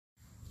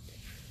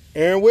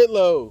Aaron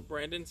Whitlow.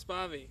 Brandon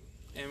Spivey.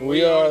 And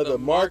We are the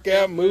Mark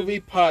Out Movie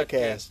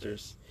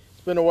Podcasters.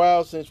 It's been a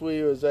while since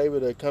we was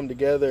able to come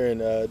together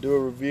and do a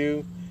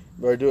review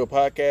or do a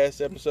podcast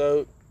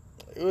episode,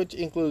 which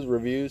includes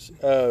reviews.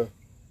 But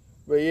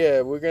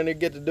yeah, we're going to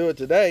get to do it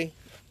today.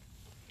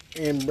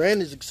 And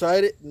Brandon's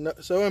excited.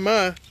 So am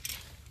I.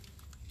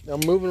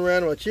 I'm moving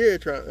around in my chair.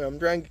 I'm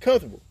trying to get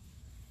comfortable.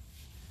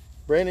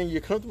 Brandon,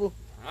 you comfortable?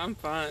 I'm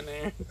fine,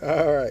 Aaron.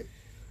 All right.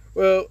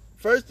 Well,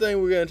 first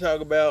thing we're going to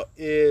talk about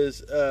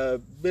is a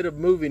bit of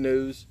movie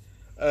news.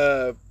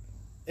 And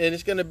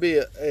it's going to be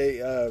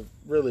a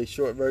really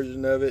short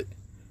version of it.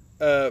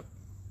 Do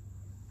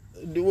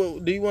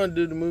you want to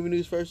do the movie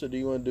news first, or do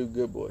you want to do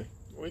Good Boy?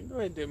 We can go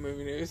ahead and do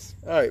movie news.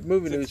 All right,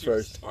 movie news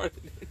first.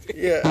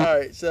 Yeah, all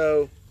right.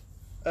 So,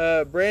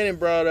 Brandon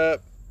brought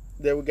up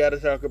that we got to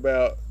talk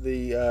about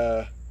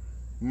the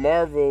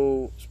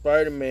Marvel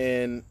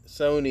Spider-Man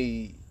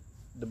Sony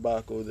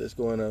debacle that's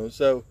going on.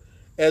 So,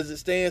 as it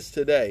stands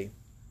today,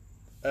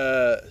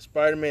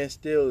 Spider-Man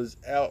still is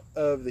out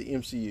of the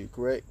MCU,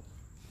 correct?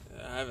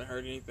 I haven't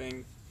heard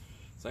anything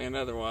saying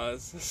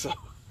otherwise. So,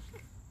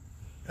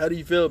 how do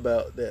you feel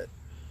about that?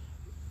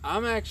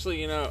 I'm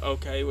actually,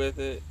 okay with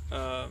it.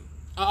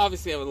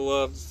 Obviously, I would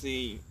love to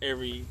see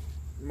every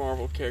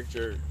Marvel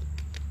character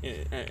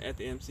at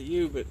the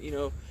MCU, but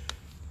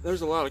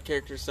there's a lot of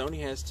characters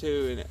Sony has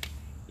too, and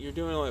you're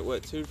doing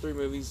 2 to 3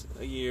 movies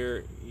a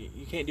year.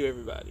 You can't do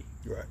everybody.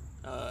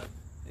 Right.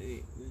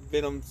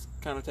 Venom's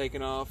kind of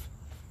taken off.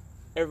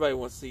 Everybody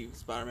wants to see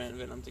Spider-Man and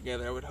Venom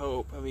together, I would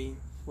hope. I mean,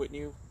 wouldn't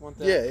you want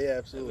that? Yeah,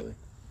 absolutely.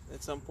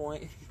 At some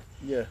point.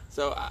 Yeah.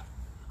 So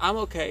I'm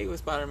okay with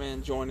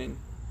Spider-Man joining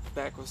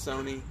back with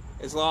Sony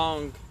as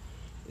long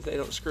as they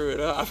don't screw it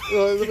up.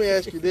 Well, let me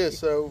ask you this.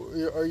 So,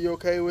 are you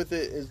okay with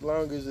it as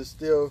long as it's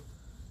still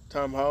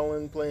Tom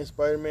Holland playing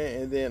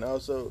Spider-Man, and then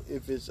also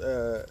if it's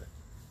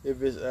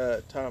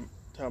Tom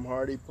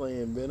Hardy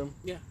playing Venom?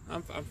 Yeah,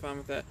 I'm fine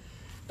with that.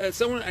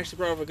 Someone actually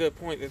brought up a good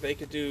point that they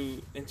could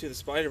do Into the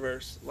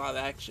Spider-Verse live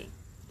action.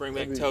 Bring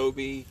back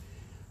Tobey.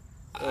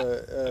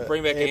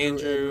 Bring back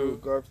Andrew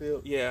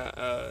Garfield.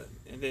 Yeah,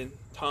 and then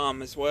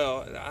Tom as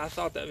well. I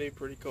thought that'd be a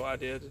pretty cool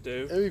idea to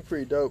do. It'd be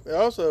pretty dope. And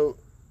also,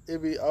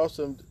 it'd be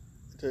awesome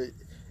to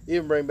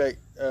even bring back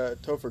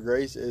Topher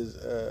Grace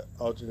as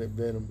alternate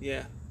Venom.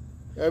 Yeah,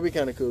 that'd be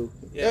kind of cool.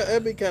 Yeah,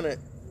 that'd be kind of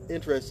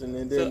interesting.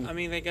 And then, so, I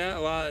mean, they got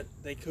a lot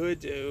they could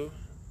do,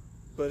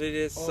 but it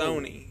is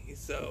Sony.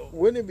 So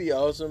wouldn't it be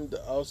awesome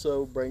to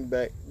also bring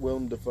back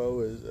Willem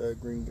Dafoe as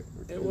Green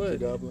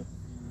Goblin?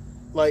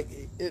 Like,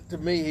 to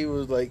me, he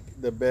was like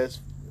the best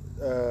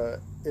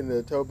in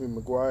the Tobey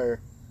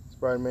Maguire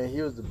Spider-Man.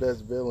 He was the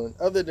best villain,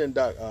 other than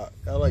Doc Ock.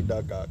 I like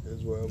Doc Ock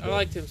as well. I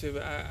liked him too,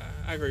 but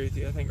I agree with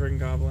you. I think Green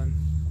Goblin,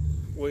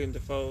 William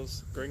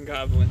Dafoe's Green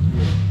Goblin,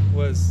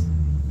 was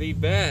the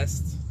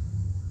best.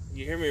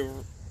 You hear me?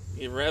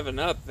 You're revving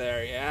up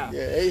there, yeah.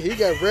 Yeah, he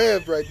got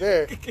revved right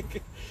there.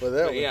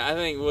 Yeah, I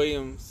think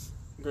William's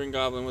Green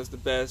Goblin was the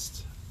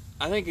best.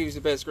 I think he was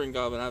the best Green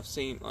Goblin I've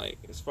seen, like,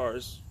 as far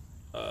as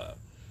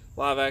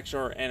live action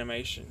or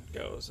animation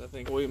goes. I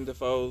think William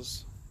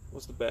Dafoe's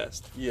was the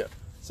best. Yeah.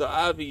 So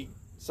I'd be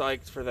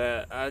psyched for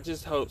that. I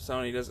just hope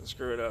Sony doesn't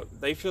screw it up.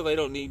 They feel they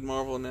don't need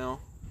Marvel now.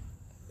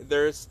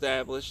 They're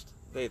established.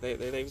 They've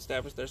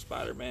established their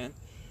Spider-Man.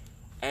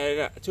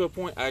 And to a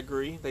point, I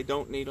agree. They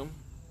don't need them.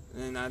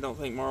 And I don't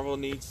think Marvel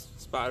needs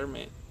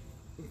Spider-Man.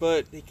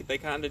 But they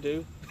kind of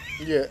do.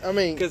 Yeah, I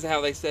mean, because of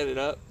how they set it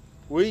up.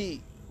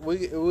 We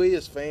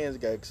as fans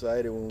got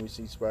excited when we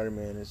see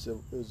Spider-Man. It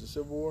was a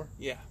Civil War?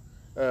 Yeah.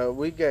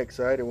 We got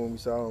excited when we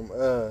saw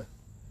him.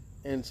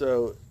 And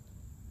so,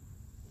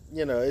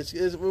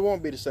 it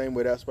won't be the same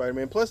without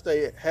Spider-Man. Plus,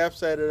 they have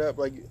set it up.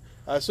 Like,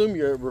 I assume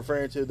you're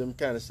referring to them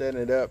kind of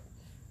setting it up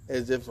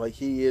as if, like,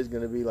 he is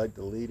going to be, like,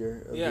 the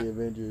leader of the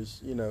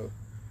Avengers,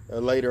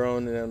 later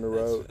on down the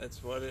road.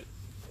 That's what it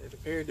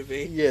appeared to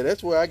be. Yeah,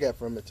 that's what I got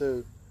from it,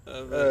 too.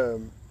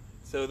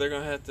 So they're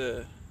going to have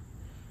to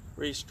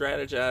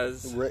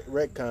re-strategize.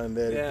 Retcon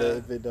that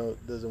if it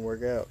doesn't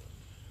work out.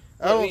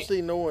 I don't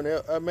see no one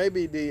else.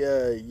 Maybe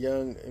the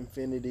Young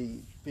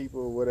Infinity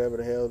people, whatever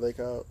the hell they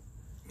call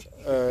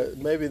it.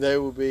 Maybe they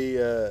will be,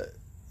 I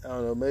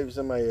don't know, maybe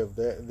somebody of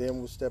them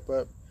will step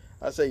up.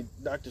 I say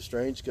Doctor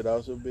Strange could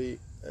also be.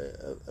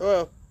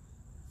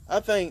 I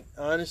think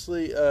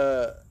honestly,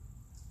 I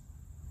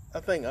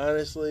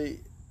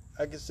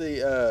could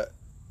see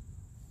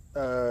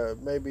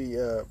maybe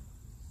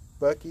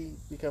Bucky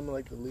becoming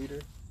like the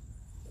leader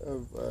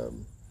of.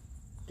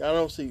 I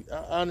don't see,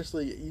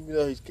 honestly, even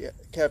though he's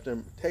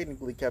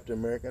technically Captain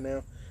America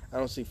now, I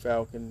don't see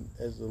Falcon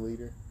as the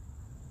leader.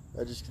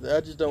 I just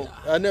don't.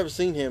 I never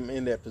seen him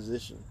in that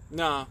position.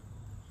 No.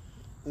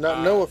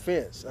 No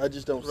offense. I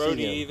just don't see him.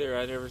 Rhodey either.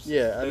 I never.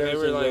 Yeah, I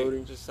never seen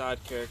Rhodey. Just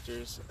side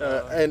characters.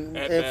 And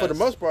for the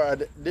most part, I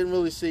didn't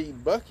really see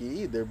Bucky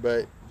either.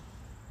 But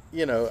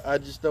I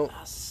just don't.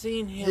 I've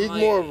seen him.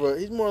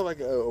 He's more like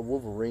a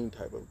Wolverine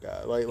type of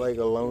guy, like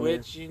a loner.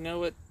 Which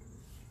what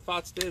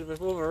Fox did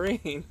with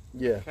Wolverine.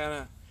 Yeah. Kind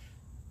of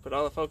put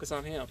all the focus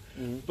on him.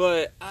 Mm-hmm.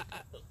 But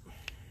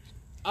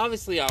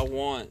obviously I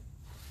want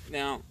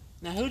now.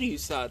 Now, who do you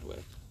side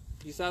with?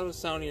 Do you side with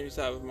Sony or do you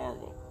side with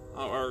Marvel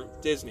or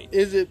Disney?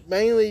 Is it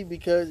mainly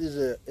because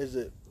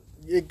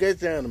it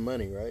gets down to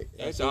money, right?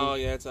 It's all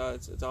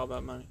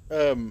about money.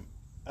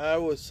 I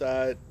would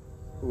side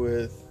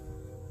with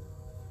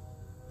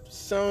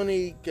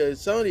Sony because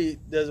Sony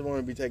doesn't want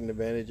to be taken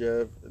advantage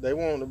of. They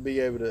want to be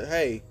able to,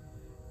 hey,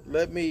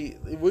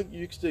 you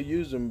can still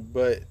use them,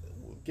 but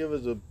give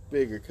us a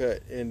bigger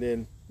cut, and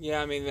then.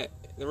 Yeah, I mean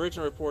the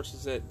original reports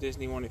is that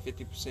Disney wanted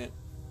 50%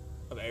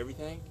 of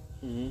everything.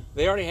 Mm-hmm.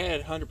 They already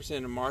had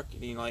 100% of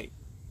marketing, like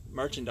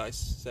merchandise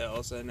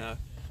sales, and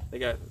they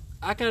got.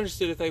 I can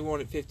understand if they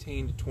wanted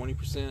 15 to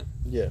 20%.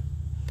 Yeah.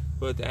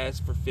 But to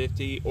ask for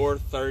 50 or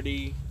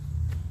 30,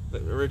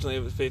 originally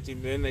it was 50.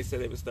 Then they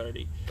said it was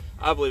 30.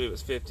 I believe it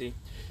was 50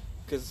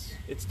 because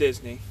it's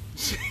Disney.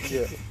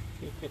 Yeah.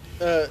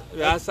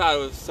 I side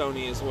with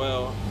Sony as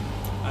well.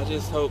 I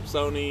just hope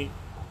Sony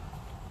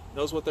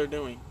knows what they're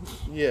doing.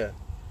 Yeah.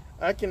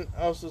 I can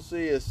also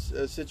see a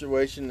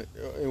situation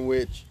in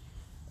which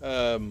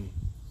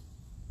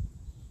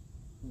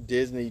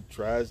Disney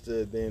tries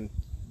to then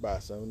buy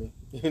Sony,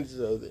 and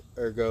so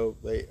ergo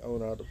they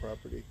own all the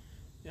property.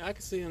 Yeah, I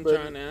can see them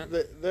trying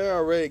that. They're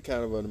already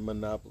kind of a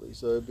monopoly,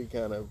 so it'd be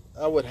kind of.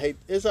 I would hate.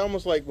 It's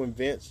almost like when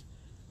Vince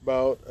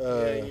bought.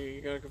 Yeah,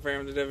 you're gonna compare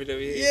him to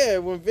WWE. Yeah,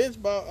 when Vince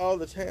bought all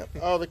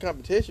the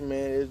competition,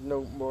 man, there's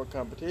no more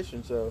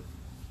competition, so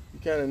you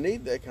kind of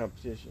need that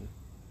competition.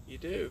 You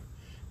do.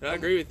 And I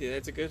agree with you.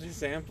 That's a good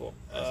example.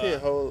 I see a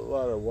whole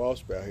lot of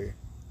Wasp out here.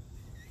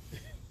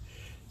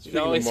 He's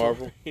always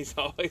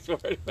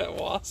worried about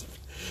Wasp.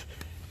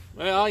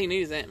 Well, all you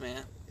need is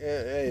Ant-Man.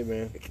 Yeah, hey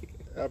man,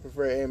 I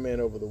prefer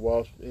Ant-Man over the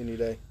Wasp any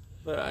day.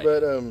 But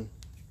go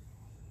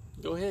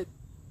ahead.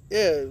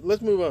 Yeah,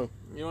 let's move on.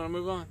 You want to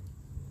move on?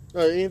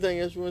 Anything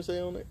else you want to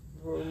say on it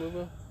before we move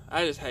on?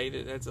 I just hate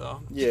it. That's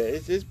all. Yeah,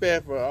 it's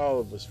bad for all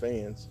of us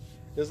fans.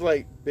 It's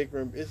like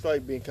bickering. It's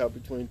like being caught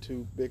between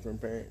two bickering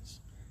parents.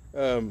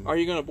 Are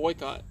you going to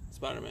boycott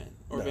Spider-Man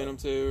or No. Venom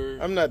 2?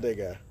 I'm not that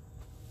guy.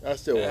 I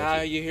still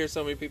watch it. You hear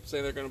so many people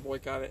say they're going to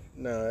boycott it.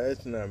 No,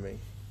 it's not me.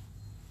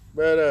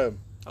 But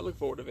I look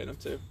forward to Venom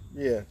 2.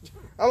 Yeah,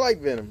 I like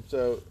Venom,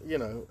 so I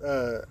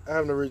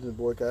have no reason to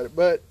boycott it.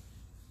 But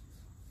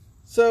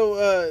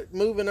so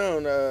moving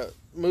on,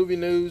 movie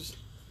news.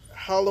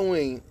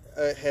 Halloween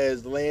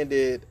has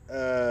landed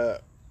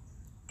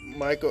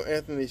Michael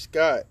Anthony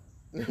Scott,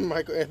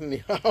 Michael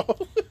Anthony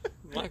Hall.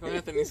 Michael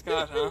Anthony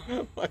Scott,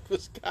 huh? Michael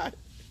Scott.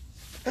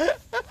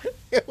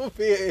 It would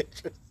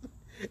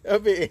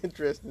be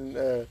interesting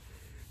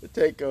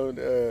take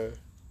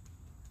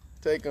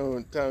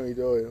on Tommy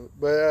Doyle,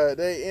 but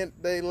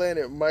they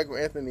landed Michael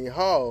Anthony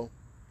Hall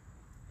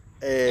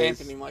as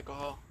Anthony Michael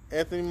Hall.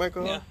 Anthony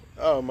Michael Hall. Yeah.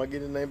 Oh, am I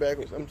getting his name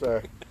backwards? I'm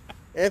sorry.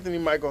 Anthony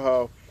Michael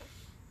Hall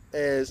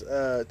as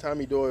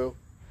Tommy Doyle,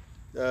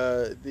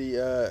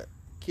 the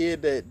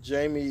kid that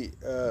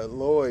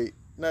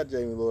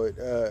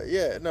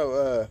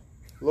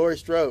Laurie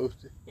Strode.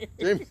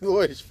 Jamie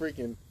Lloyd is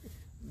freaking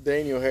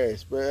Daniel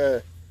Harris,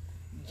 but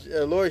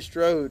Laurie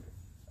Strode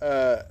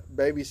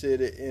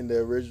babysat it in the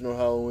original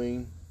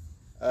Halloween.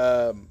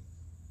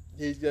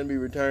 He's gonna be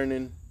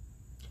returning.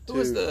 Who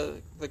was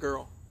the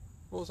girl?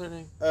 What was her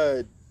name?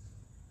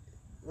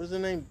 Was her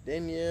name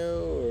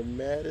Danielle or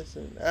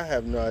Madison? I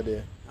have no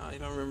idea. Oh, you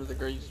don't remember the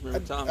girl, you just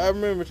remember Tommy. I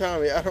remember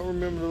Tommy. I don't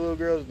remember the little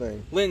girl's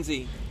name.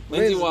 Lindsay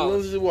Wallace.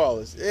 Lindsay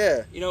Wallace,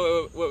 yeah. You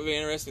know what would be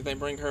interesting if they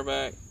bring her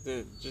back?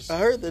 I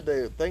heard that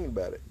they were thinking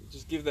about it.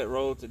 Just give that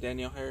role to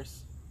Danielle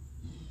Harris.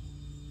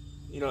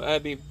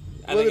 That'd be...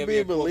 Would it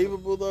be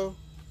believable, though?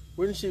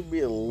 Wouldn't she be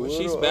a little Well,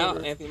 she's about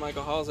older? Anthony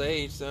Michael Hall's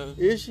age, so...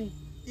 Is she?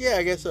 Yeah,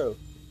 I guess so.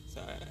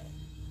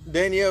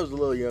 Danielle's a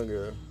little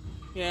younger, though.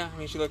 Yeah, I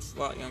mean, she looks a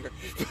lot younger.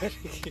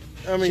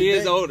 I mean, she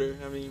is older.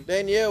 I mean,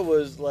 Danielle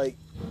was like,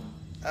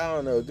 I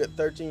don't know, a good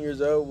 13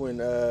 years old when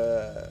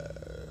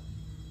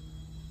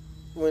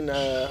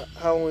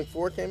Halloween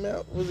 4 came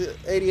out. Was it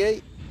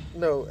 88?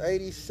 No,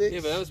 86? yeah,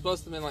 but that was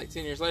supposed to have been like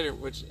 10 years later,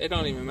 which it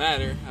don't even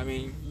matter. I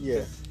mean,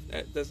 yeah,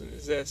 that doesn't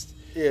exist.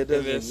 Yeah, it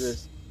doesn't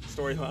exist.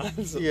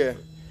 Storyline. So. Yeah.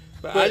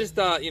 But I just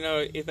thought,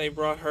 if they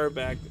brought her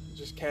back,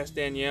 just cast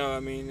Danielle,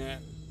 I mean,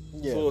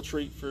 it's a little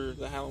treat for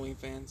the Halloween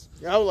fans.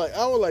 I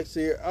would like to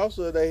see her.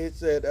 Also, they had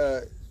said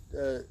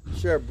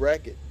Sheriff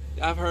Brackett.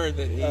 I've heard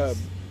that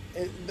he's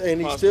and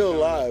he's still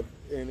alive.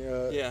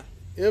 And yeah,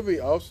 it'll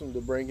be awesome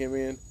to bring him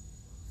in,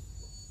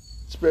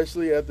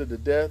 especially after the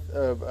death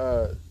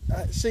of.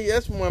 See,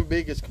 that's my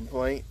biggest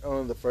complaint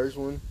on the first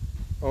one,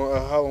 on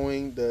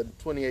Halloween, the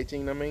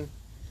 2018. I mean,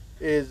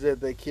 is that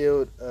they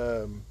killed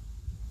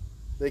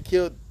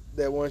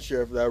that one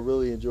sheriff that I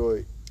really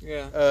enjoyed.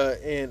 Yeah.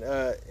 And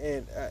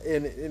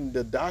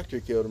the doctor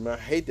killed him. I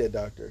hate that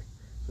doctor.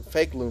 The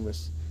fake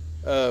Loomis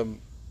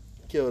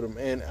killed him,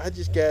 and I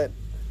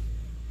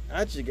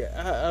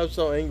was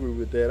so angry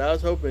with that. I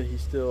was hoping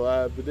he's still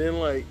alive, but then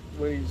like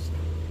when he's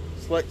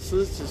slits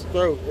his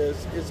throat,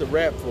 it's a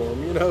wrap for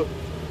him.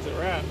 It's a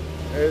wrap.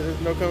 There's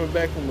no coming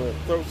back from a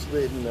throat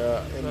slit and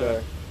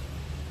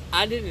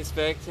I didn't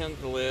expect him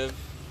to live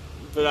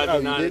But I Oh, did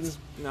you not. didn't?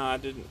 No, I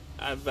didn't.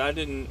 I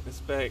didn't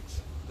expect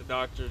the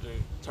doctor to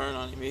turn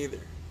on him either.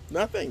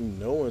 I think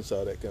no one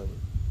saw that coming.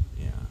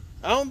 Yeah,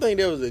 I don't think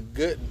there was a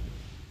good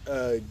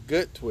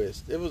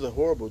twist. It was a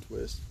horrible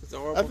twist. it's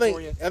horrible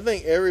for you. I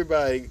think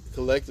everybody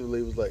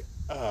collectively was like,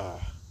 ah.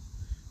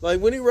 Like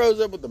when he rose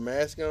up with the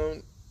mask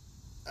on,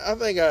 I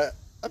think I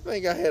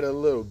had a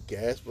little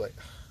gasp. Like,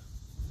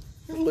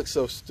 it looks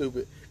so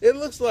stupid. It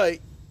looks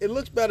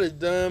about as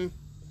dumb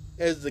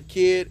as the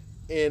kid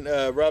in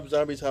Rob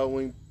Zombie's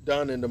Halloween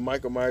donning the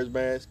Michael Myers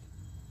mask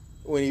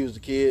when he was a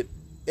kid.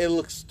 It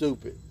looks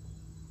stupid.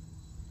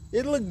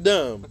 It looked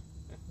dumb.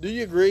 Do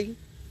you agree?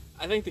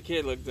 I think the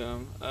kid looked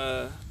dumb.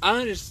 I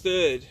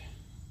understood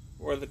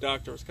where the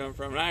doctor was coming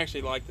from, and I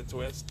actually liked the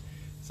twist.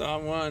 So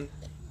I'm one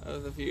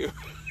of the few.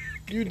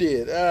 You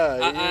did.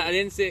 I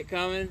didn't see it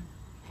coming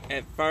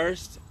at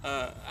first.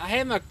 I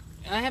had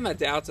my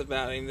doubts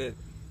about him that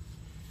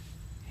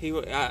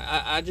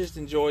I just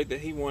enjoyed that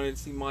he wanted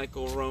to see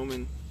Michael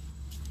Roman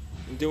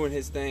doing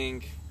his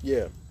thing.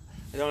 Yeah.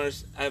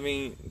 I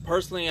mean,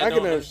 personally, I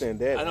can understand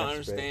that. I don't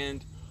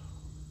understand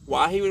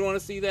why he would want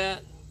to see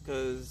that,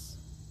 because,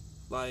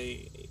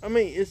 like, I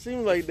mean, it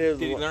seems like did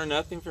he learn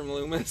nothing from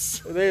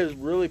Loomis? There's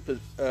really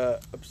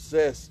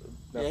obsessed.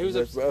 Yeah, he was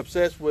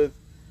obsessed with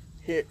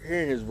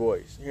hearing his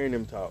voice, hearing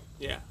him talk.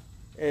 Yeah.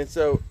 And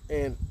so,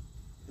 and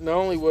not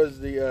only was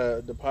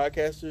the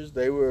podcasters,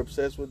 they were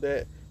obsessed with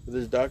that, but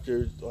this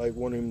doctor like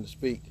wanted him to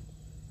speak.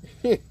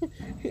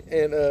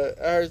 And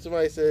I heard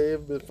somebody say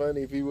it'd been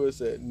funny if he would have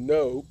said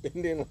no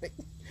and then like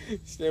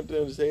stamped it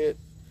on his head.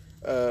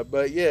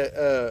 But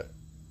yeah,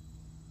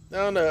 I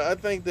don't know. I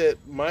think that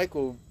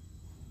Michael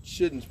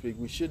shouldn't speak.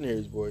 We shouldn't hear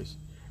his voice.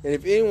 And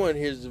if anyone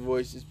hears his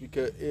voice, it's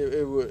because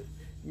it would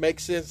make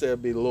sense that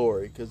it'd be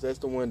Laurie, because that's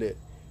the one that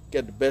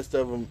got the best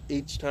of him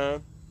each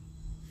time.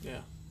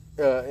 Yeah.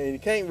 And you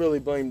can't really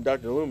blame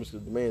Dr. Loomis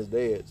because the man's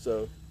dead.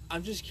 So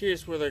I'm just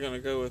curious where they're going to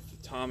go with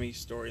the Tommy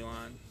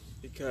storyline,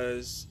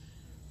 because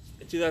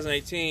in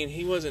 2018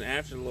 he wasn't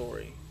after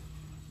Laurie.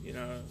 You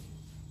know,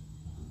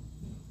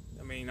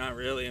 I mean, not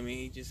really. I mean,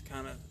 he just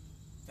kind of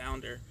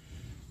found her.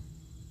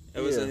 It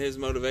wasn't his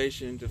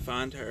motivation to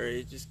find her.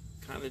 It just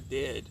kind of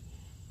did.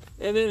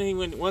 And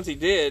then once he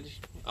did,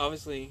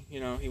 obviously, you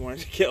know, he wanted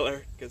to kill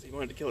her because he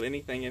wanted to kill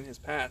anything in his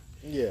path.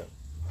 yeah.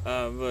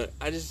 But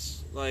I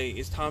just, like,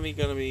 is Tommy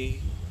going to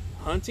be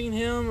hunting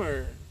him,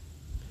 or is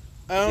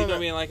he going to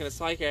be in, like, in a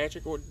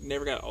psychiatric ward,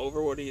 never got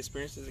over what he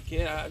experienced as a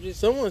kid? I'm just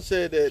Someone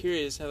said that.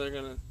 curious how they're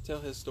going to tell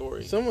his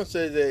story. Someone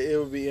said that it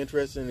would be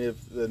interesting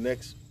if the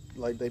next,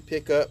 like, they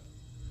pick up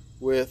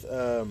with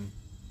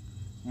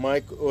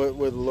Mike,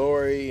 with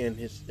Laurie and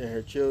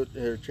her child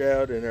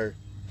and her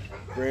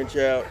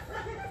grandchild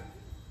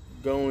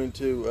going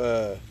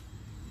to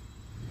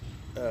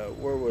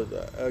where was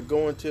I?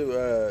 Going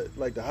to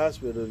like the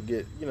hospital to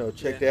get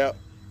checked out,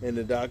 and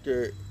the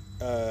doctor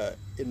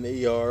in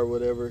the ER or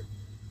whatever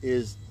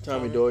is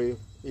Tommy Doyle.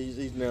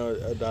 He's now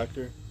a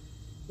doctor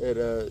at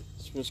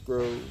Smith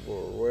Grove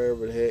or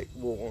wherever the heck.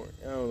 I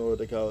don't know what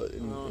they call it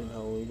in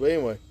Halloween, but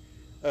anyway,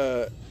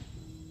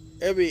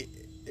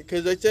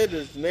 because they said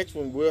this next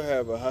one will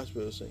have a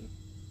hospital scene,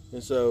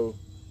 and so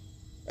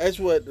that's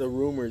what the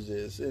rumors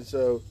is, and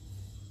so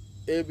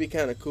it'd be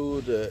kind of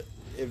cool to,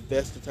 if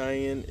that's the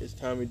tie-in, is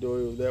Tommy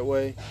Doyle that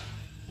way,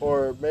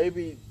 or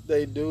maybe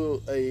they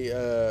do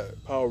a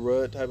Paul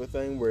Rudd type of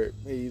thing where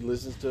he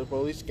listens to a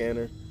police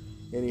scanner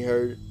and he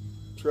heard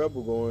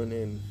trouble going,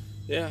 and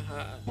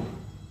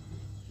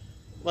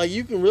like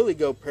you can really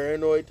go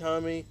paranoid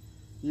Tommy,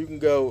 you can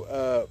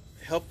go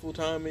helpful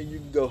Tommy, you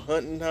can go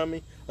hunting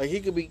Tommy. Like he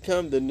could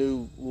become the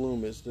new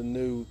Loomis, the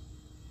new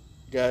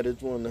guy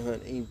that's wanting to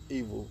hunt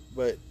evil.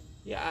 But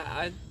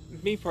yeah,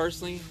 me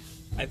personally,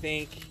 I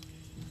think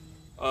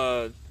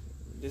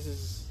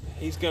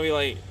he's gonna be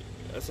like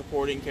a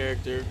supporting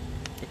character.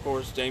 Of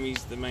course,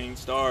 Jamie's the main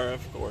star,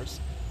 of course,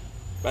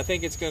 but I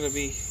think it's gonna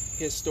be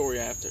his story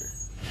after.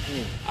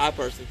 I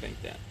personally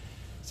think that.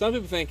 Some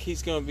people think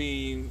he's gonna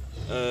be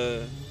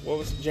what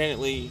was it, Janet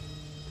Leigh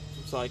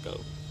from Psycho.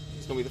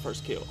 He's gonna be the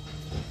first kill.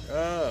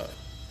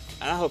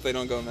 And I hope they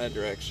don't go in that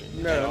direction.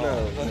 No.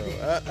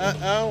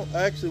 I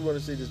actually want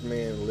to see this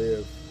man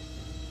live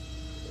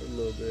a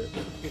little bit.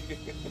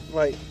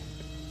 Like,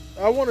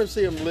 I want to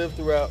see him live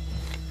throughout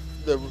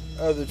the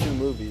other two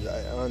movies.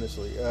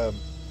 Honestly,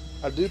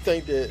 I do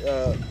think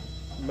that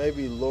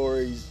maybe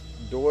Laurie's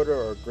daughter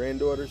or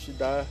granddaughter should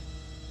die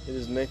in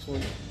his next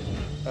one.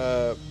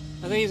 I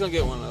think he's gonna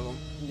get one of them.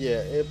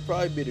 Yeah, it'd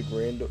probably be the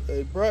granddaughter.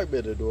 It'd probably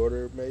be the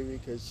daughter, maybe,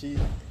 because she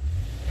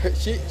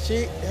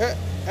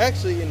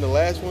actually in the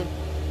last one,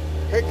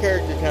 her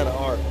character kind of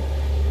arced.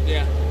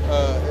 Yeah.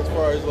 As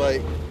far as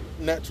like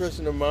not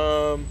trusting her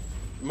mom.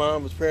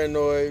 Mom was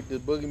paranoid. The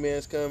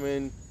boogeyman's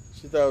coming.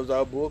 She thought it was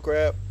all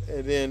bullcrap,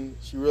 and then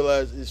she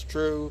realized it's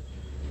true,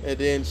 and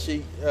then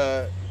she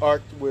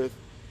arced with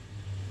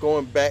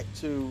going back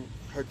to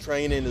her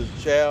training as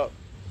a child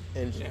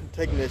and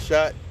taking that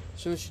shot.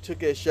 As soon as she took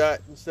that shot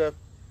and stuff,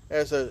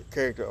 that's her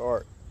character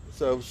arc.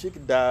 So she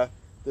could die.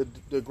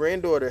 The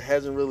granddaughter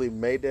hasn't really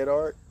made that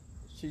arc.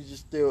 she's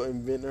just still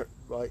inventing her,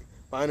 like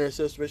finding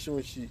herself, especially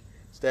when she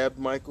stabbed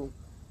Michael,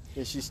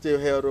 and she still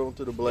held on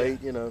to the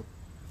blade. You know.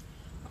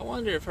 I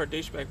wonder if her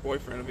douchebag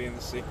boyfriend will be in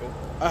the sequel.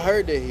 I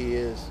heard that he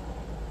is.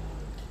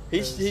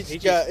 He's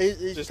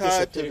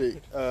tied to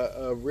the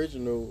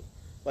original,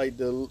 like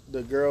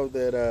the girl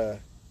that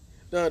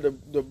no,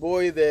 the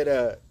boy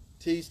that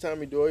teased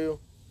Tommy Doyle.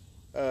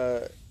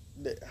 I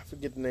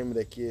forget the name of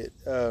that kid.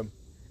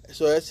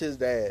 So that's his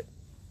dad.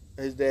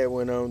 His dad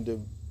went on to,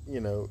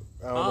 you know,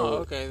 I don't know.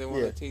 Okay, the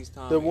one that teased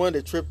Tommy. The one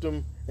that tripped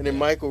him, and then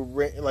Michael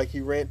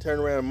turned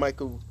around, and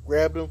Michael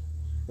grabbed him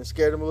and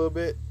scared him a little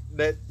bit.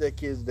 That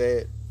kid's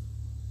dad.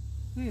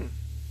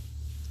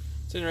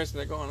 It's interesting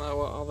they're going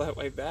all that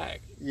way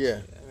back.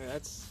 Yeah. I mean,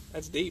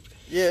 that's deep.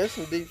 Yeah, that's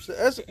some deep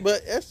stuff.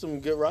 But that's some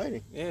good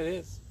writing. Yeah, it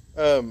is.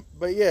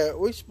 But yeah,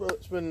 we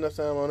spend enough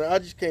time on it. I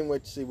just can't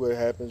wait to see what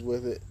happens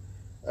with it.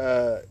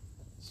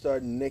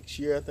 Starting next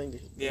year, I think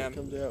it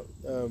comes out.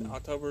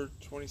 October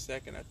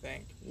 22nd, I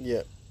think.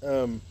 Yeah.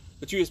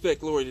 But you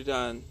expect Laurie to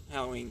die on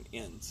Halloween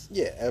Ends?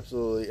 Yeah,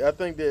 absolutely. I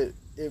think that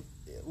if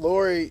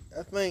Laurie,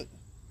 I think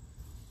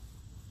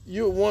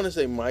you would want to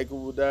say Michael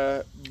will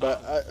die,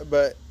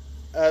 but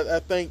I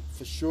think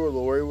for sure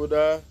Laurie will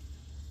die.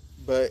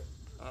 But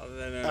I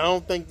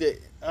don't think that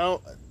I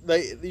don't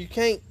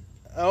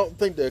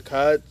think the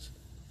Akkads,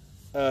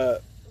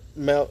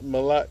 Malik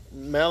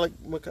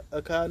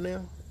Akkad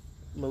now.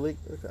 Malik,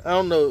 I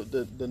don't know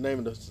the name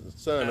of the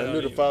son. I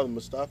knew the father,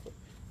 Mustafa,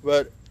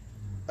 but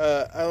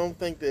I don't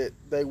think that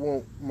they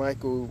want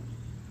Michael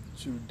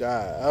to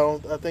die.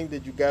 I think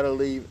that you got to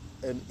leave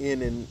an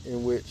end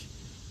in which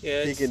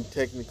he can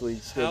technically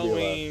still Halloween,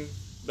 be alive.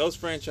 those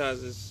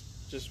franchises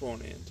just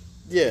won't end.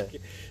 Yeah,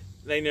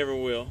 they never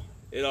will.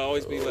 It'll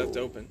always be left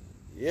open.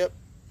 Yep.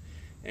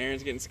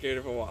 Aaron's getting scared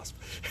of a wasp.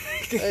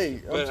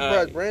 Hey, I'm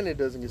surprised Brandon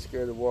doesn't get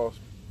scared of wasps.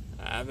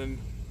 I've been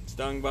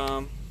stung by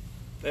them.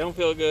 They don't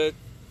feel good,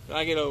 but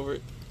I get over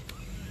it.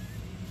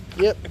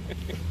 Yep.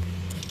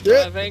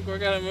 I think we're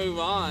going to move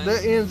on.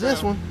 That ends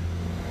this one.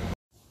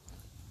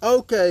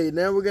 Okay,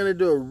 now we're going to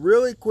do a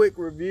really quick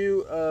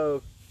review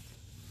of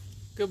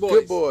Good Boys.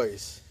 Good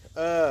Boys.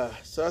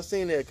 So I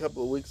seen it a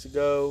couple of weeks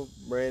ago.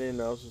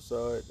 Brandon also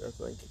saw it, I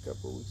think, a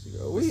couple of weeks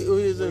ago. We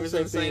was in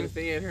the same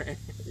theater.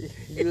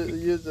 You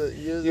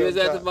was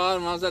at the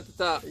bottom, I was at the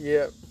top.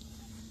 Yep.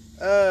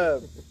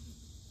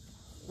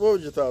 What were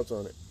your thoughts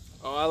on it?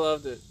 Oh, I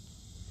loved it.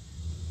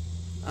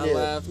 I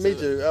laughed. Me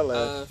too. I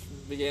laughed.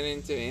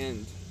 Beginning to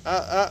end.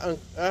 I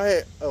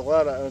had a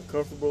lot of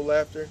uncomfortable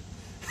laughter.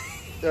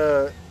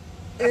 And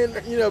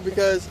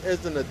because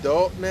as an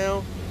adult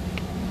now,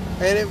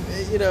 and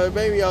it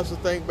made me also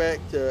think back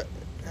to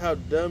how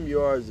dumb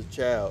you are as a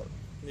child.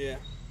 Yeah.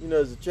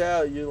 As a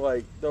child,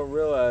 you don't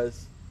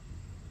realize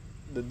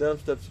the dumb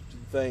stuff that you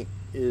think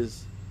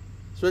is,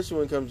 especially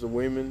when it comes to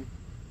women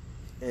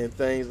and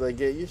things like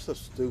that. You're so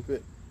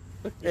stupid,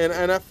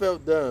 and I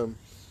felt dumb.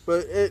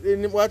 But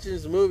in watching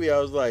this movie, I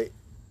was like,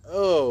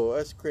 oh,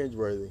 that's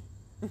cringeworthy.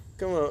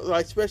 Come on,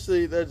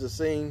 especially there's a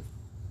scene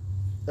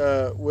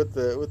with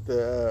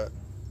the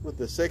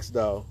sex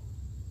doll,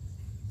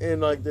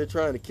 and they're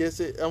trying to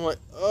kiss it. I'm like,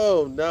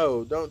 oh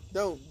no,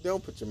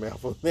 don't put your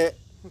mouth on that,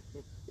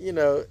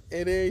 and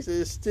then he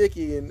says it's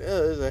sticky and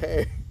there's a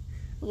hair.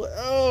 I'm like,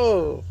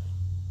 oh,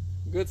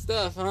 good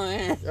stuff, huh?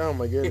 Aaron? Oh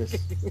my goodness,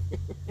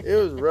 it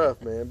was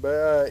rough, man,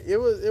 but it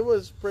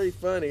was pretty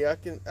funny. I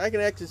can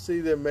actually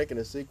see them making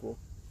a sequel.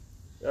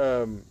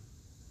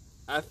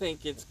 I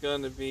think it's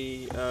gonna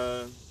be,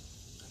 I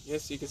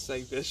guess you could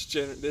say this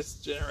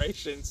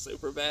generation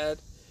super bad.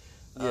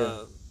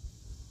 Yeah.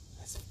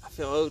 I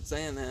feel old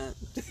saying that.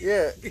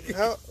 Yeah.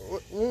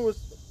 When was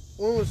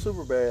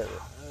super bad?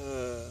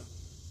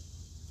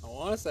 I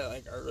want to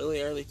say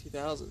early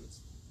 2000s.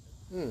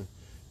 I mean,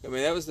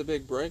 that was the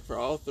big break for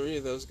all three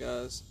of those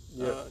guys.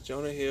 Yep.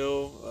 Jonah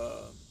Hill,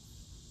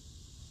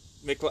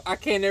 I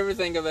can't ever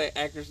think of that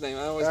actor's name.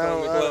 I always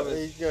call him McLovin.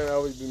 He's gonna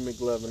always be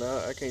McLovin.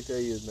 I can't tell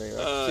you his name.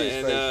 I see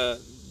his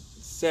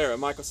face.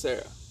 Michael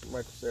Cera.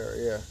 Michael Cera,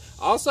 yeah.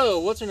 Also,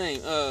 what's her name?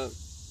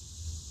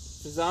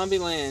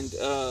 Zombieland,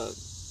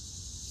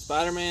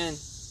 Spider-Man,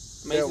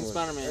 Amazing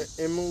Spider-Man.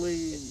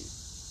 Emily.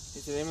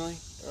 Is it Emily?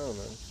 I don't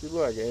know. She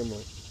looked like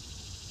Emily.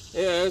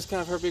 Yeah, it was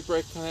kind of her big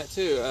break on that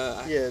too.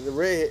 Yeah, the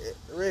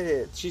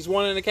redhead. She's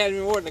won an Academy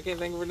Award, and I can't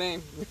think of her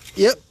name.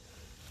 Yep.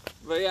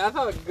 But yeah, I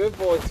thought Good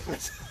Boys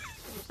was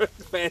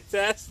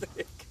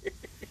fantastic.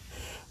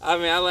 I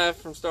mean, I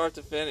laughed from start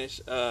to finish.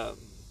 I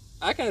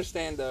can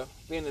understand though,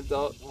 being an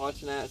adult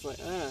watching that, it's like,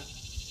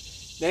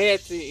 They had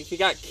to. If you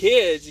got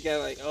kids, you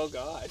got oh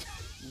god.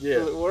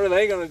 Yeah. What are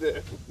they gonna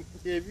do?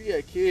 Yeah, if you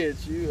got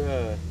kids, you.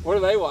 What are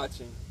they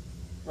watching?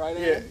 Right.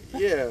 Yeah,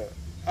 yeah.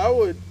 I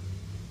would.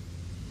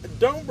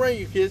 Don't bring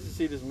your kids to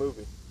see this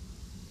movie.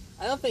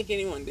 I don't think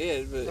anyone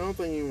did, but I don't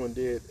think anyone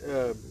did.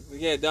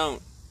 Yeah, don't.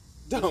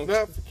 It's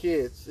not for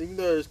kids. Even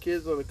though there's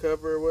kids on the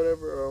cover or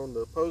whatever, or on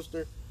the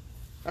poster.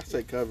 I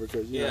say cover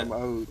because I'm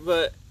old.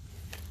 But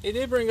it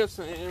did bring up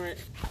some.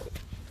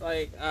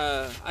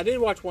 I did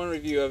watch one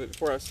review of it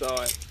before I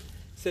saw it. It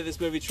said this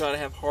movie tried to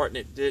have heart and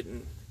it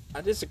didn't.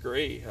 I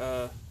disagree.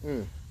 I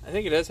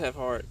think it does have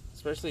heart,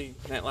 especially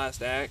in that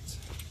last act.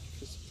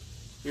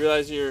 You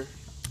realize you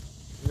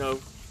know,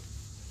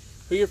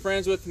 who you're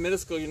friends with in middle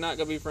school, you're not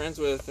going to be friends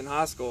with in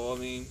high school. I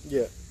mean,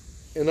 yeah,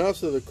 and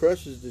also the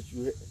crushes that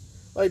you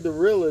like, the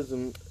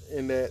realism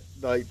in that,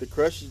 like the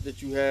crushes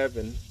that you have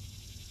in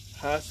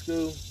high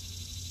school.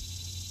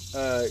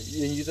 And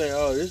you think,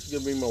 oh, this is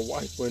gonna be my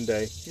wife one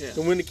day. Yeah.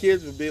 And when the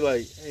kids would be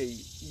like, hey,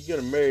 you're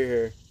gonna marry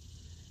her,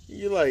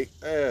 you're like,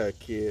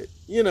 kid,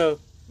 you know,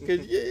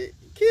 because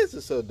kids are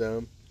so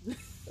dumb.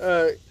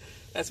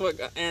 That's what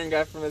Aaron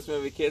got from this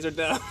movie. Kids are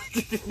dumb.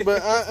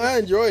 But I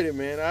enjoyed it,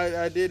 man.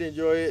 I did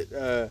enjoy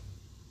it.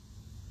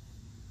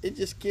 It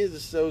just, kids are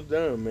so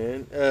dumb,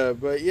 man.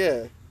 But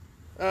yeah,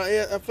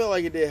 I felt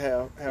like it did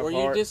have Were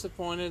you heart.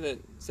 disappointed that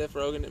Seth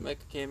Rogen didn't make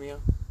a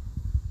cameo?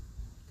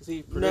 Because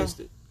he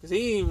produced it. Because he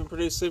didn't even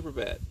produce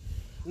Superbad.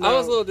 No. I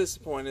was a little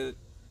disappointed.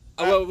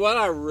 What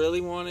I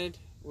really wanted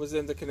was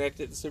them to connect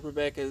it to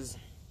Superbad, because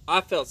I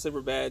felt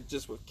Superbad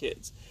just with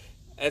kids.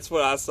 That's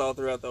what I saw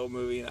throughout the whole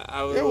movie. It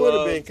would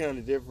have been kind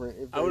of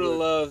different. I would have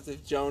loved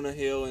if Jonah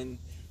Hill and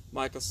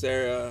Michael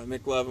Cera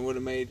McLovin would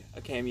have made a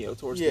cameo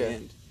towards the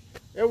end.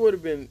 It would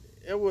have been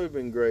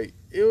great.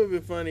 It would have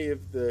been funny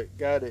if the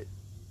guy that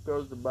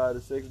goes to buy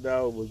the sex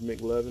doll was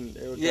McLovin.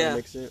 It would kind of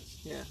make sense.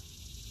 Yeah.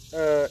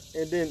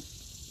 And then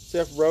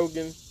Seth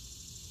Rogen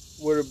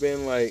would have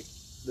been like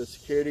the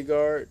security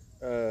guard,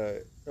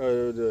 or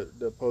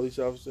the police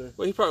officer.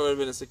 Well, he probably would have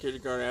been a security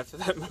guard after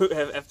that movie,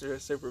 after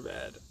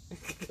Superbad.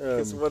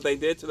 Because what they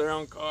did to their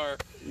own car.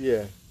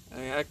 Yeah. I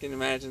mean, I can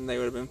imagine they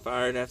would have been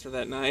fired after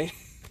that night.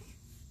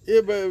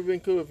 Yeah, but it would have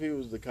been cool if he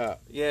was the cop.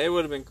 Yeah, it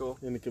would have been cool.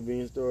 In the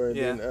convenience store. And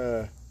then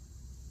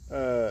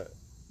the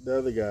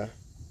other guy.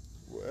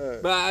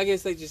 But I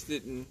guess they just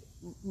didn't.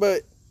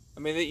 But I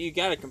mean, you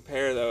got to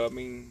compare, though. I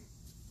mean,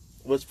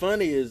 what's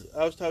funny is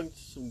I was talking to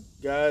some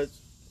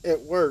guys at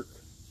work,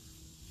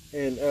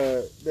 and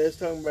they was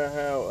talking about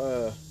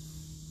how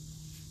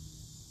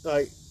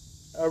I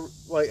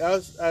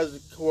was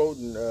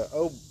quoting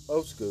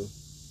Old School,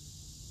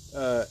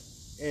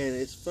 and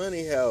it's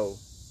funny how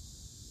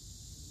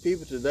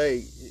people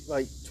today,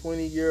 like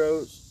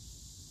 20-year-olds,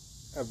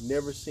 have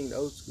never seen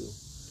Old School,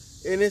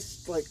 and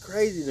it's like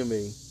crazy to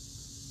me.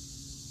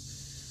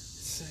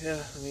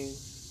 Yeah, I mean,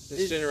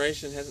 this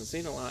generation hasn't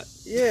seen a lot.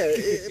 Yeah,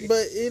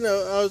 but you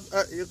know, I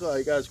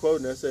was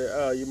quoting. I said,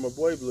 "Oh, you're my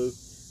boy, Blue,"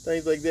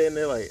 things like that, and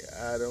they're like,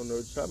 "I don't know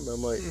what you're talking about."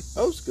 I'm like,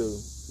 "Old School."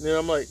 And then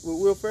I'm like, "Well,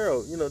 Will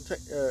Ferrell, you know,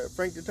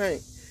 Frank the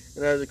Tank,"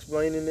 and I was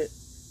explaining it,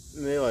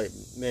 and they're like,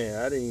 "Man,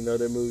 I didn't even know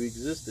that movie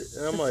existed."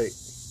 And I'm like,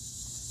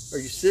 "Are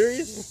you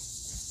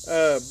serious?"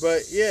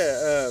 But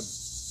yeah,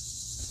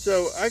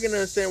 so I can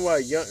understand why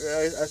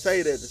I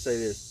say that to say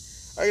this.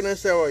 I can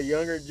understand why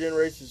younger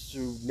generations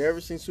who've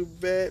never seen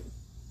Superbad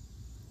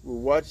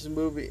will watch this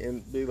movie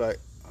and be like,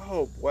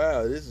 "Oh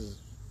wow, this is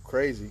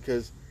crazy."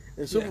 Because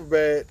in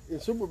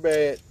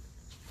Superbad,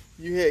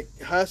 you had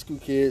high school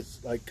kids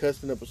like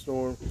cussing up a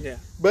storm. Yeah.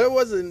 But it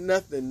wasn't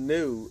nothing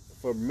new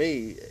for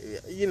me.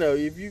 You know,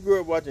 if you grew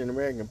up watching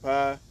American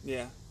Pie,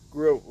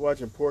 grew up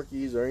watching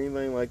Porky's or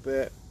anything like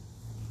that,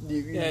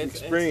 you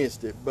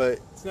experienced it. But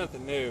it's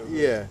nothing new.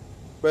 Yeah.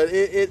 But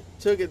it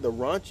took it the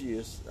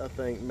raunchiest, I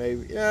think,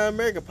 maybe. Yeah,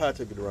 American Pie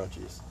took it the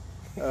raunchiest.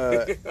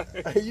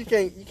 You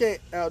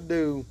can't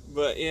outdo.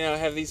 But you know,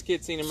 have these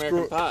kids seen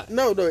American Pie?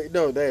 No,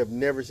 they have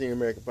never seen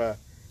American Pie.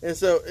 And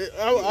so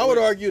I would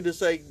argue to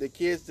say the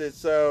kids that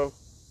saw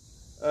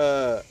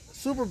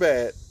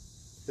Superbad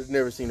has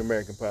never seen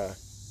American Pie.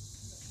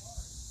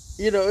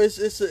 You know, it's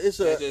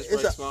that just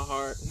breaks my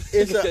heart.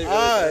 It's an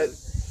odd.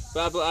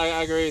 But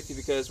I agree with you,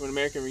 because when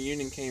American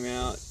Reunion came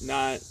out,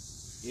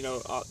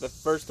 the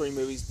first three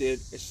movies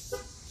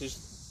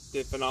just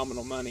did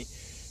phenomenal money.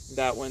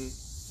 That one,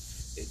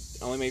 it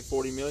only made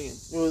 $40 million.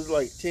 It was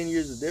like 10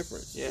 years of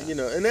difference. Yeah. You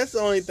know, and that's the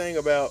only thing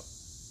about.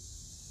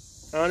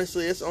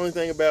 Honestly, it's the only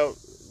thing about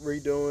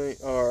redoing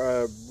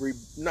or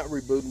not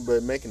rebooting,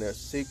 but making a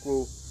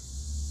sequel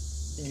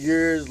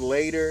years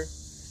later.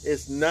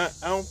 It's not.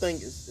 I don't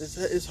think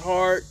it's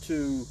hard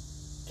to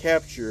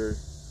capture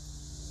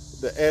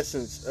the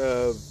essence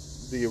of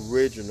the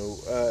original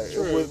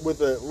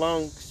with a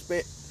long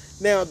span.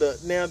 Now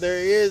there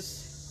is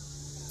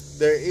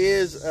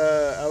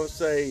I would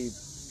say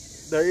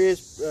there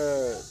is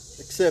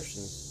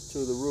exceptions to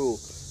the rule.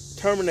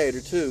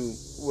 Terminator 2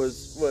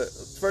 was what?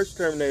 First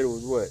Terminator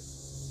was what?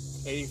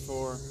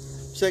 84.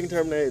 Second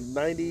Terminator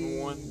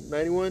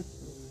 91.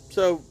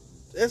 So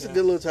that's a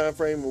good little time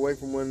frame away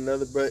from one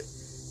another, but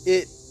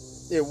it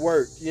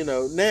worked. You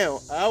know.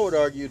 Now I would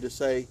argue to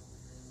say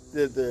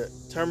that the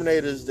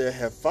Terminators that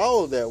have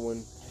followed that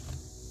one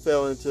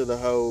fell into the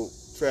whole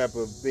trap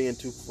of being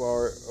too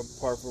far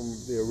apart from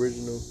the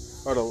original,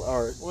 or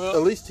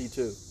at least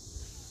T2.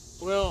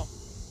 Well,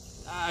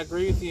 I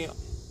agree with you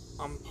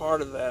on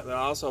part of that, but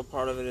also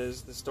part of it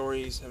is the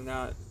stories have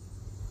not.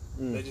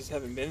 They just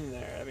haven't been in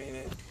there. I mean,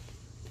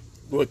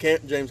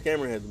 James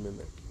Cameron hasn't been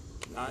there.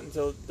 Not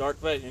until Dark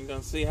Fate. You're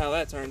going to see how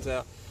that turns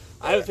out.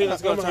 I have a feeling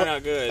it's going to turn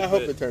out good. I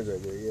hope it turns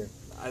out good. Yeah.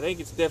 I think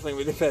it's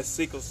definitely the best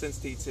sequel since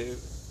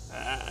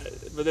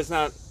T2. But it's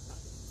not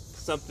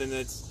something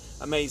that's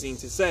amazing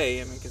to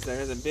say. I mean, because there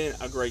hasn't been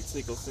a great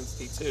sequel since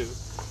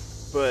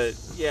T2. But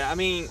yeah, I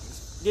mean,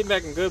 getting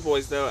back on Good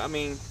Boys though, I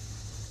mean,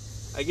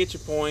 I get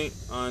your point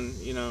on,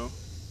 you know,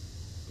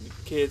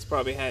 kids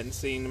probably hadn't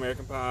seen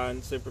American Pie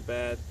and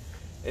Superbad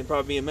and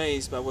probably be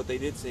amazed by what they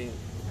did see.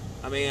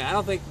 I mean, I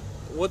don't think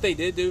what they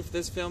did do for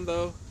this film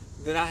though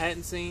that I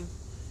hadn't seen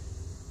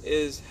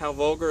is how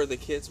vulgar the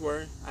kids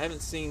were. I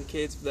haven't seen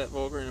kids that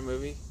vulgar in a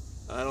movie.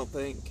 I don't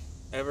think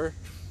ever.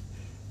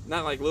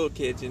 Not like little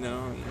kids, you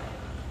know.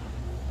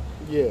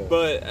 Yeah.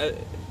 But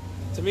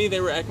to me,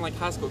 they were acting like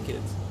high school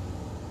kids.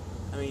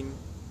 I mean,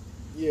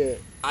 yeah.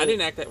 I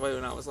didn't act that way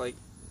when I was like,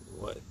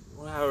 what?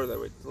 How old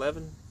were they?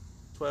 11,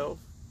 12?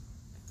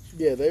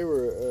 Yeah, they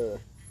were.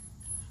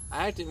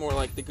 I acted more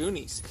like the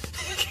Goonies.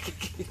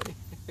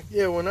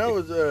 Yeah, when I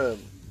was.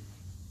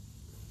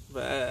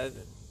 But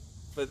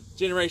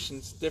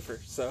generations differ,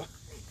 so.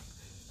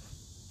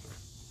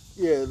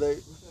 Yeah, they.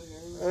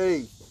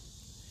 Hey.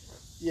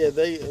 Yeah,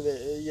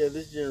 yeah,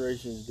 this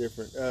generation is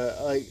different.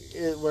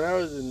 When I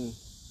was in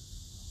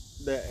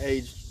that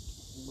age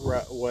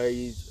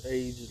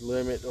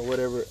limit or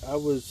whatever, I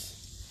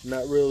was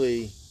not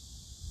really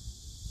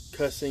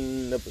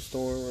cussing up a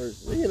storm, or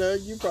you know,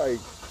 you probably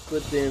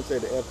slip in and say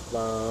the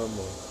F-bomb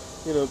or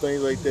you know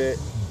things like that.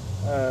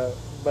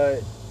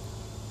 But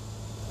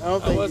I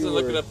don't think I wasn't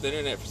looking up the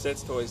internet for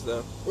sex toys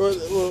though.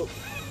 Well,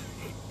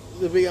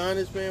 to be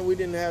honest, man, we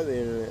didn't have the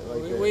internet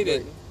like that. We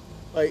didn't.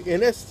 Like,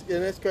 and that's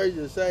crazy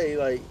to say.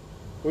 Like,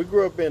 we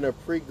grew up in a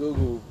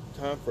pre-Google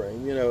time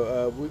frame. You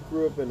know, we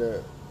grew up in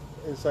a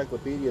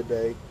encyclopedia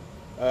day.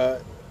 I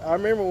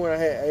remember when I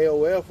had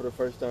AOL for the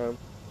first time,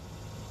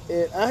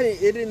 and it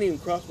didn't even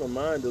cross my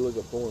mind to look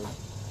at porn.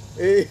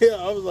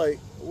 I was like,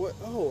 what?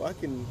 Oh, I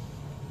can.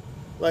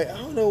 Like, I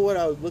don't know what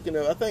I was looking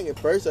at. I think at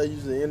first I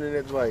used the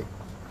internet to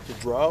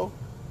draw.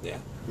 Yeah.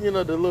 You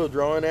know, the little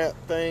drawing app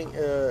thing,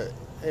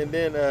 and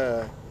then.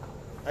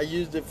 I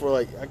used it for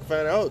I could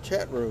find out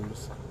chat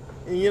rooms,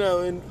 and you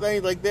know, and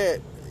things like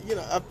that. You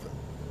know,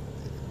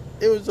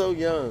 it was so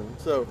young,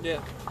 so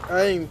yeah.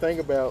 I didn't even think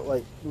about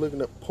looking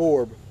up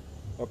porn.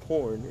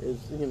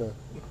 Is you know,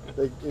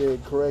 they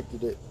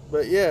corrected it,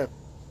 but yeah.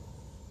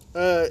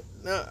 Now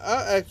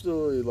I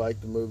absolutely like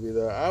the movie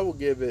though. I will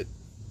give it.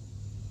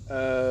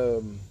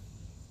 I'm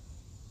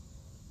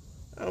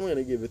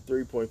gonna give it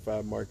 3.5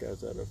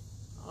 markouts out of.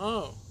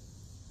 Oh.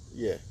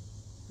 Yeah.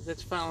 Is that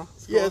your final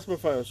score? Yeah, it's my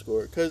final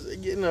score because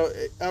you know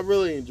I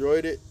really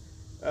enjoyed it.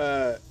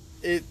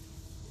 It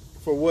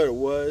for what it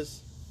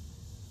was,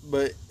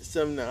 but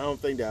something I don't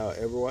think that I'll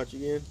ever watch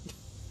again.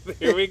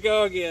 Here we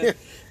go again.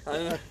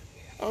 I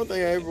don't think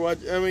I ever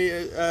watch. I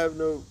mean, I have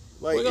no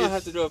we're gonna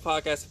have to do a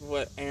podcast of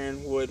what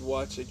Aaron would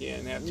watch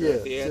again after a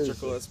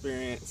theatrical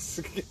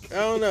experience. I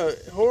don't know.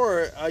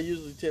 Horror, I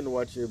usually tend to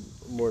watch it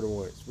more than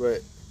once,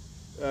 but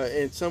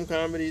in some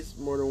comedies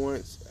more than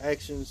once,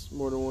 actions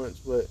more than once,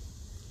 but.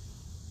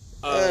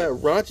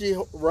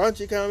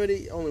 Raunchy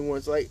comedy only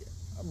once. Old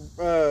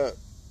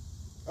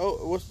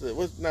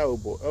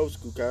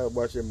school kind of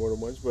watch it more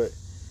than once, but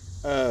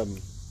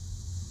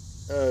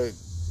the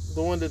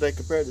one that they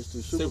compared this to,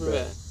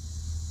 Superbad.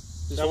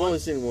 I've only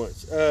seen it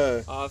once.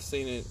 I've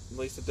seen it at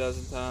least a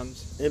dozen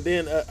times. And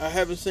then I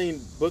haven't seen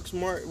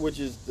Booksmart,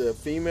 which is the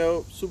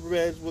female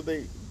Superbad, is what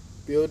they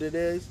billed it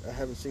as. I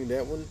haven't seen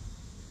that one,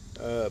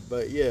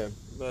 but yeah.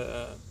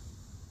 But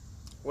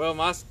well,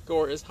 my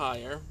score is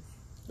higher.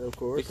 Of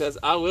course. Because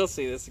I will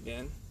see this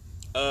again.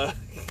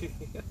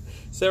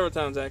 Several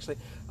times, actually.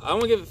 I'm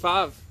going to give it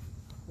 5.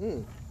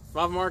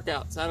 5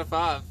 markouts out of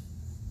 5.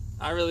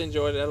 I really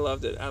enjoyed it. I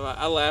loved it.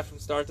 I laughed from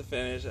start to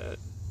finish.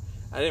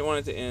 I didn't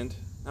want it to end.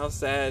 I was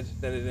sad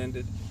that it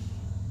ended.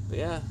 But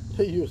yeah.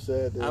 You were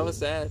sad. I was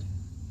sad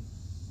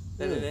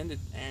that it ended,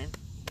 Aaron.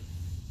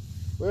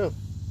 Well,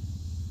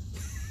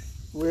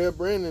 we have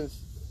Brandon's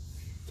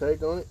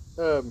take on it.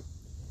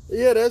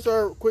 Yeah, that's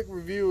our quick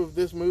review of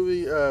this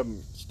movie.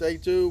 Stay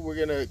tuned. We're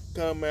going to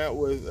come out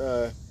with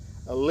a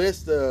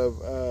list of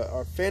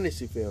our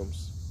fantasy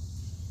films.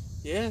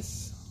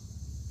 Yes.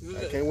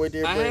 I can't wait to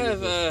hear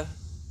Brandon's list.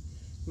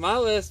 My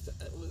list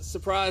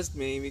surprised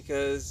me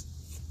because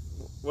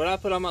what I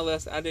put on my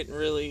list, I didn't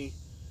really,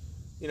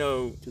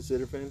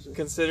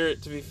 consider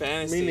it to be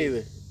fantasy. Me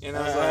neither. And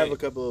I have a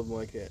couple of them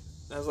like that.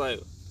 I was like,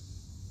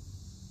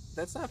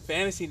 that's not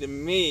fantasy to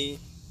me.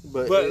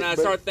 But when I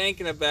start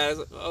thinking about it, I was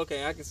like,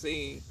 okay, I can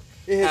see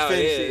it has how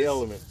fantasy it is.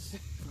 elements.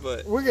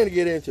 But we're going to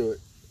get into it.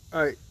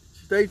 All right,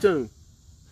 stay tuned.